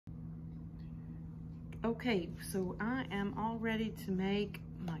Okay, so I am all ready to make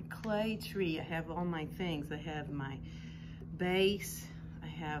my clay tree. I have all my things. I have my base. I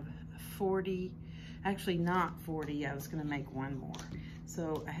have 40, actually not 40, I was gonna make one more.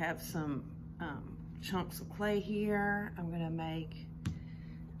 So I have some chunks of clay here. I'm gonna make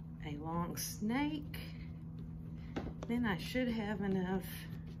a long snake. Then I should have enough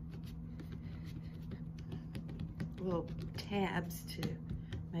little tabs to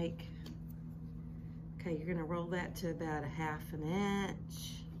make. Okay, you're gonna roll that to about 1/2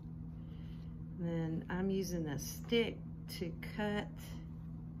 inch. Then I'm using a stick to cut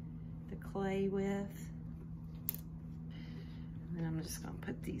the clay with. And then I'm just gonna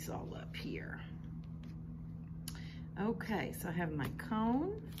put these all up here. Okay, so I have my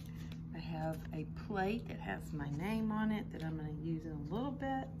cone. I have a plate that has my name on it that I'm gonna use in a little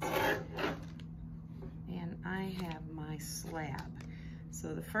bit. And I have my slab.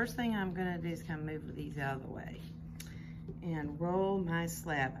 So the first thing I'm gonna do is kind of move these out of the way and roll my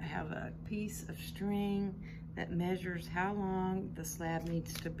slab. I have a piece of string that measures how long the slab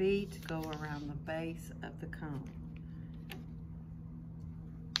needs to be to go around the base of the cone.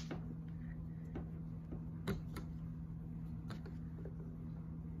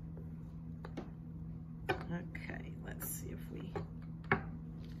 Okay, let's see if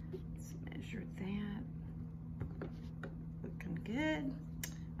let's measure that. Looking good.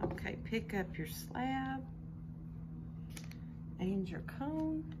 Okay, pick up your slab and your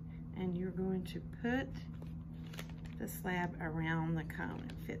cone, and you're going to put the slab around the cone.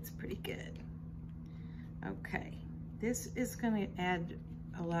 It fits pretty good. Okay, this is going to add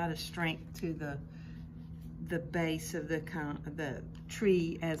a lot of strength to the base of the cone, the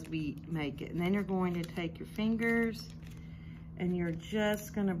tree as we make it. And then you're going to take your fingers and you're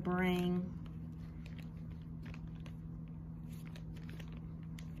just going to bring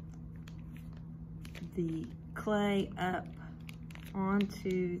the clay up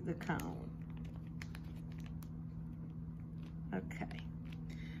onto the cone. Okay,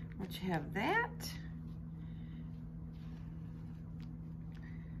 once you have that,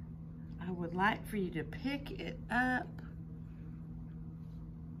 I would like for you to pick it up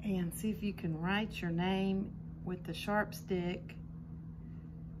and see if you can write your name with the sharp stick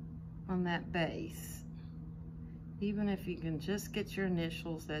on that base. Even if you can just get your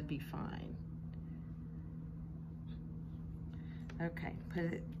initials, that'd be fine. Okay, put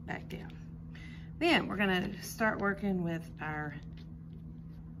it back down. Then we're gonna start working with our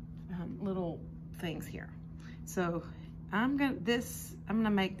little things here. So I'm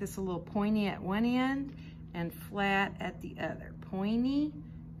gonna make this a little pointy at one end and flat at the other. Pointy,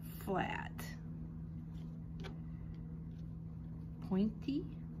 flat. Pointy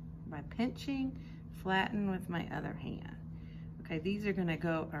by pinching, flatten with my other hand. Okay, these are gonna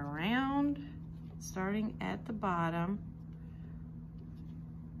go around, starting at the bottom.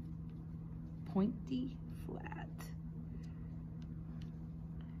 Pointy, flat.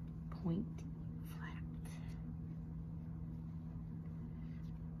 Pointy, flat.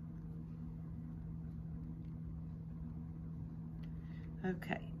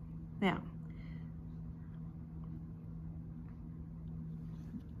 Okay, now,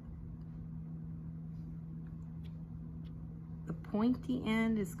 the pointy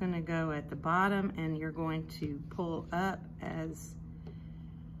end is going to go at the bottom, and you're going to pull up as,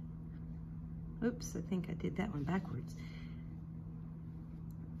 oops, I think I did that one backwards.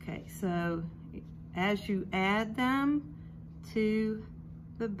 Okay, so as you add them to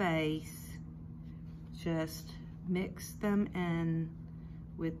the base, just mix them in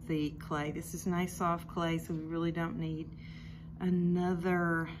with the clay. This is nice soft clay, so we really don't need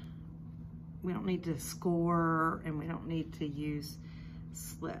we don't need to score, and we don't need to use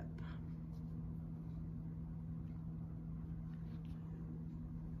slip.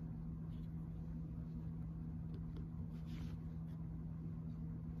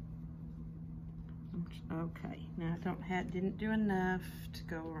 Okay, now I didn't do enough to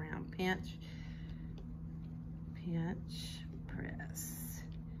go around. Pinch, pinch, press,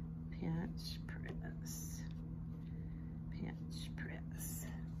 pinch, press, pinch, press.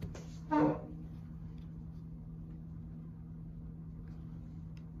 Okay,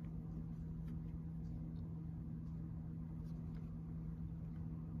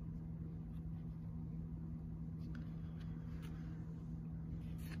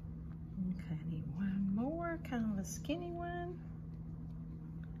 I need one more, kind of a skinny one.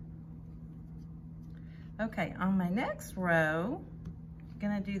 Okay, on my next row, I'm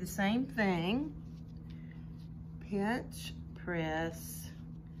gonna do the same thing. Pinch, press,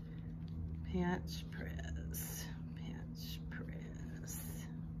 pinch, press, pinch, press,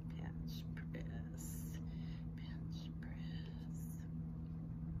 pinch, press.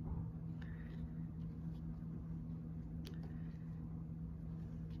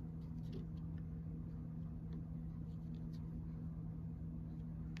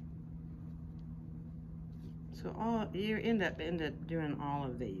 So you end up doing all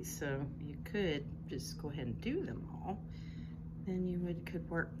of these. So you could just go ahead and do them all. Then you could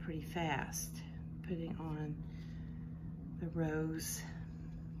work pretty fast, putting on the rows.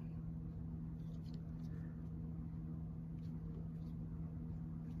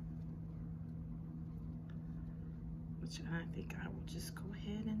 Which I think I will just go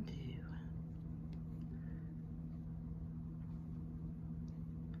ahead and do.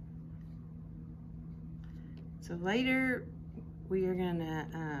 So later we are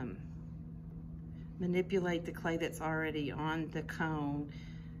gonna manipulate the clay that's already on the cone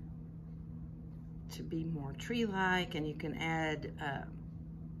to be more tree-like, and you can add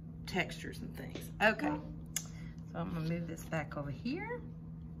textures and things. Okay, so I'm gonna move this back over here.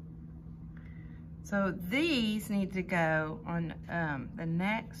 So these need to go on the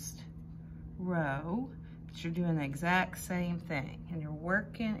next row, but you're doing the exact same thing. And you're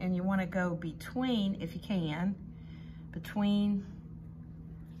working, and you wanna go between, if you can, between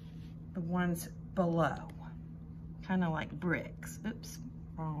the ones below, kind of like bricks. Oops,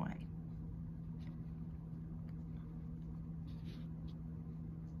 wrong way.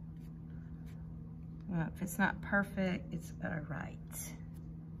 Well, if it's not perfect, it's all right.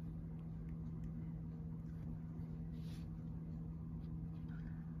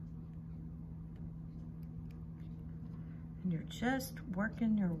 And you're just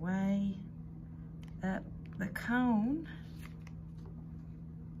working your way up the cone.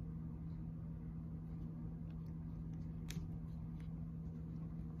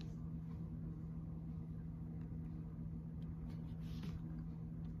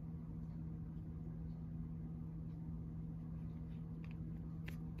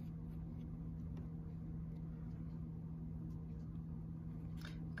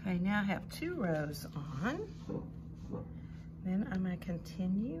 Okay, now I have 2 rows on. Then I'm going to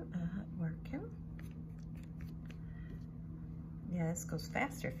continue working. Yeah, this goes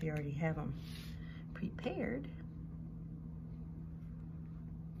faster if you already have them prepared.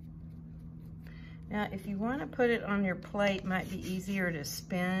 Now, if you want to put it on your plate, it might be easier to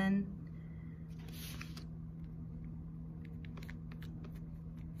spin.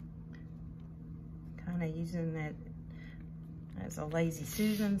 Kind of using that as a lazy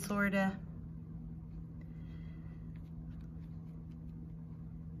Susan, sort of.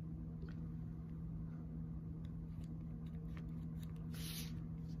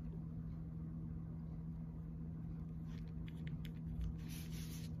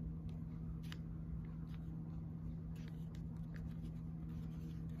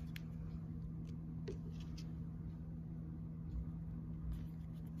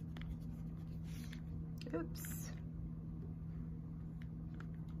 Oops.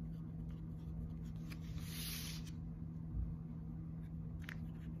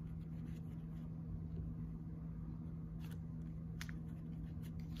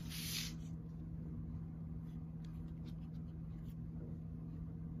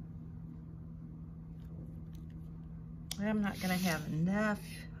 I'm not gonna have enough,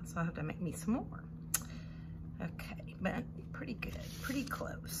 so I'll have to make me some more. Okay, but pretty good, pretty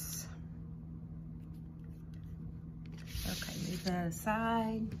close. Okay, move that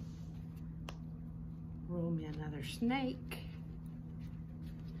aside. Roll me another snake.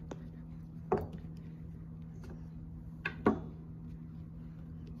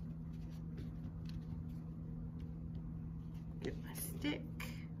 Get my stick.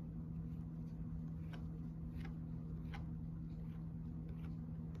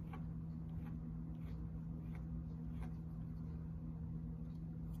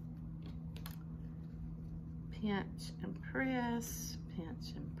 Pinch and press,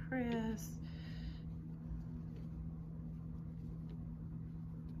 pinch and press.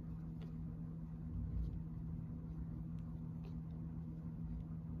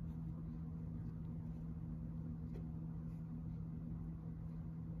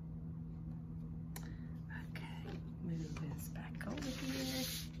 Okay, move this back over here.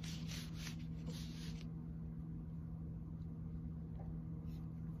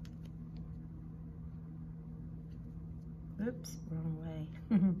 Oops, wrong way.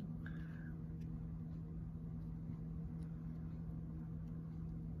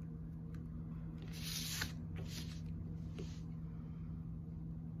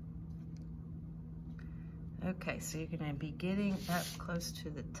 Okay, so you're going to be getting up close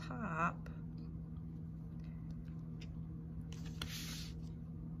to the top.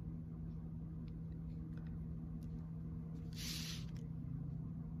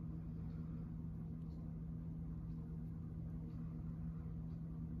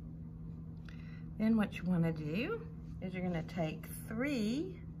 Then what you want to do is you're going to take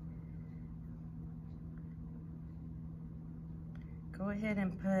 3 go ahead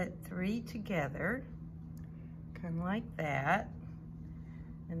and put 3 together, kind of like that.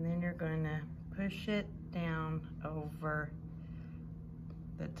 And then you're going to push it down over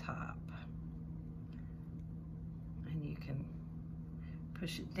the top. And you can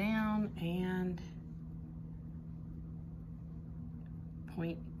push it down and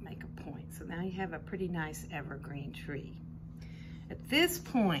make a point. So now you have a pretty nice evergreen tree. At this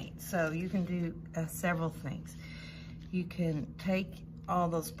point, so you can do several things. You can take all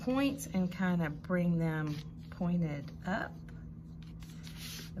those points and kind of bring them pointed up.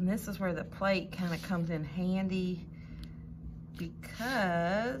 And this is where the plate kind of comes in handy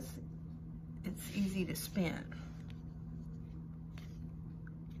because it's easy to spin.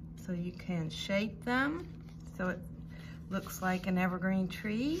 So you can shape them so it looks like an evergreen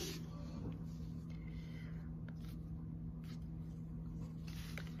tree.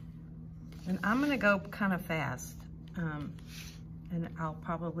 And I'm gonna go kind of fast. And I'll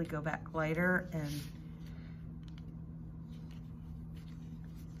probably go back later and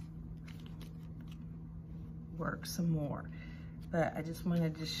work some more. But I just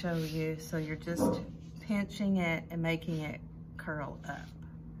wanted to show you, so you're just pinching it and making it curl up.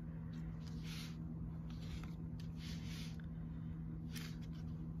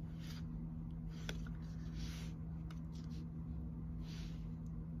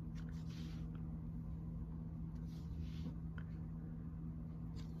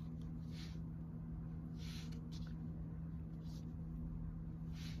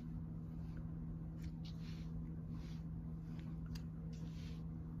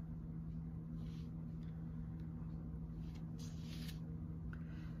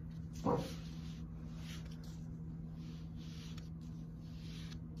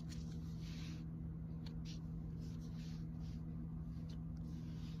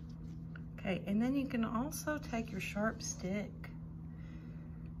 Okay, and then you can also take your sharp stick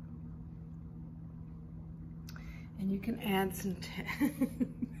and you can add some,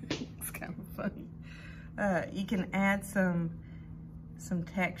 it's kind of funny. You can add some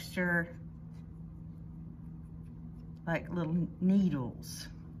texture, like little needles.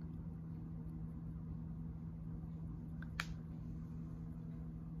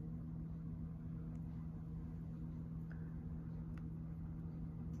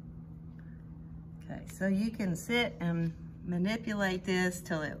 Okay, so you can sit and manipulate this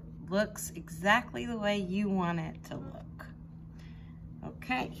till it looks exactly the way you want it to look.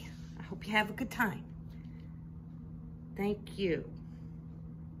 Okay, I hope you have a good time. Thank you.